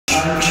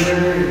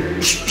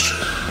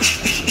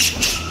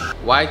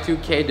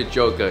Y2K the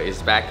Joker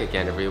is back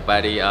again,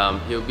 everybody.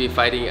 He'll be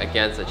fighting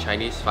against a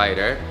Chinese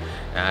fighter,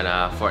 and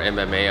for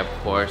MMA, of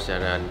course.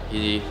 And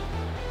he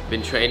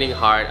been training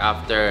hard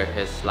after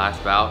his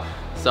last bout.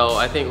 So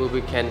I think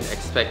we can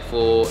expect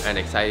full and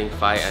exciting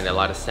fight and a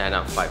lot of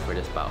stand-up fight for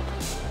this bout.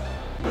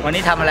 วัน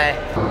นี้ทำอะไร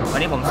วัน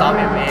นี้ผมซ้อม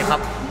MMA ครับ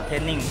เทร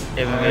นนิ่ง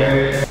MMA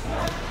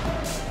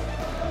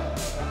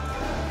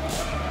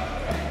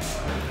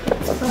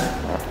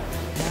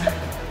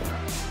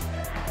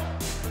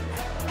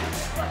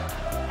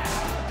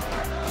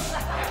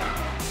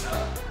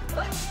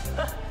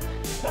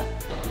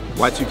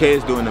Y2K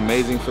is doing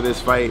amazing for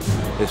this fight.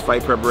 His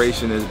fight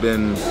preparation has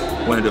been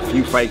one of the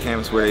few fight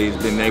camps where he's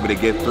been able to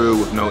get through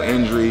with no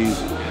injuries,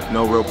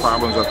 no real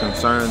problems or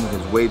concerns.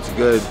 His weight's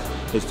good,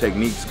 his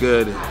technique's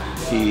good.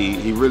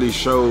 He really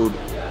showed,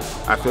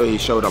 I feel he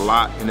showed a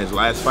lot in his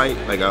last fight,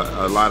 like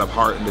a lot of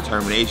heart and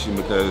determination,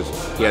 because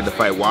he had to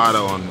fight Wada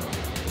on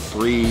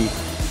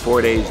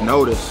 3-4 days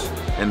notice,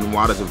 and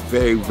Wada's a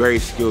very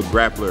skilled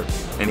grappler,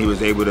 and he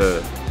was able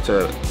to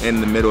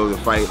in the middle of the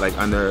fight,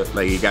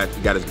 he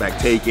got his back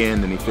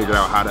taken, and he figured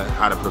out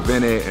how to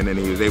prevent it, and then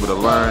he was able to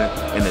learn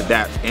and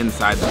adapt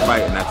inside the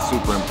fight, and that's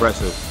super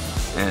impressive.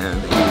 And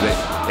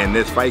in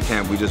this fight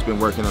camp, we've just been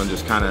working on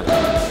just kind of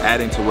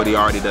adding to what he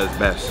already does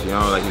best. You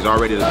know, like he's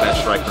already the best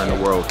striker in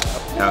the world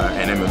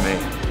in MMA,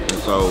 and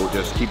so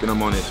just keeping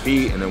him on his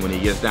feet, and then when he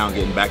gets down,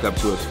 getting back up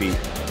to his feet.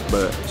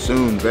 But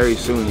soon, very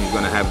soon, he's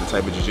going to have the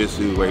type of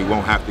jiu-jitsu where he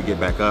won't have to get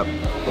back up.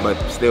 But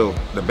still,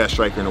 the best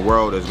striker in the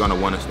world is going to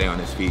want to stay on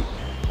his feet.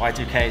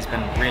 Y2K has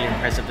been really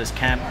impressive this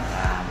camp.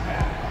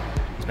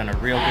 He's been a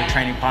real good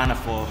training partner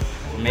for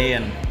me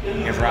and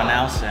everyone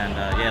else. And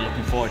yeah,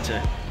 looking forward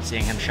to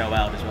seeing him show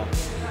out as well.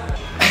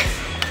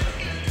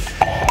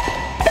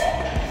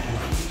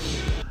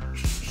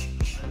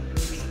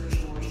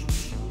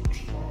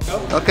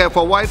 Okay,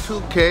 for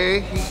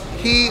Y2K,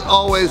 he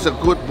always a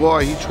good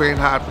boy. He trained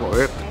hard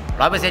for it.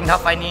 100% ครับ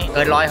ไฟนี้เ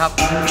กิน100ครับ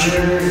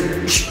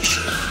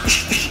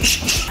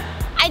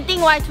I think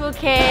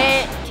Y2K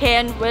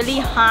train really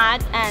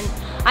hard, and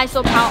I so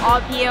proud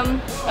of him.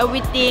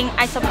 Everything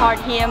I support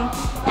him,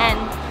 and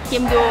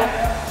him do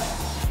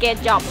great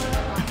job.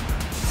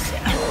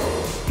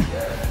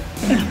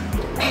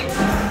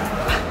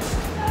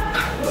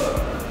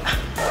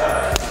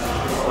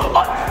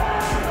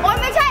 โอ๊ย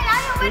ไม่ใช่แล้ว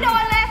ยังไม่โด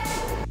นเลย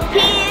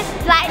Please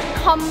like,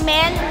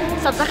 comment,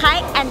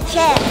 subscribe and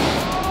share.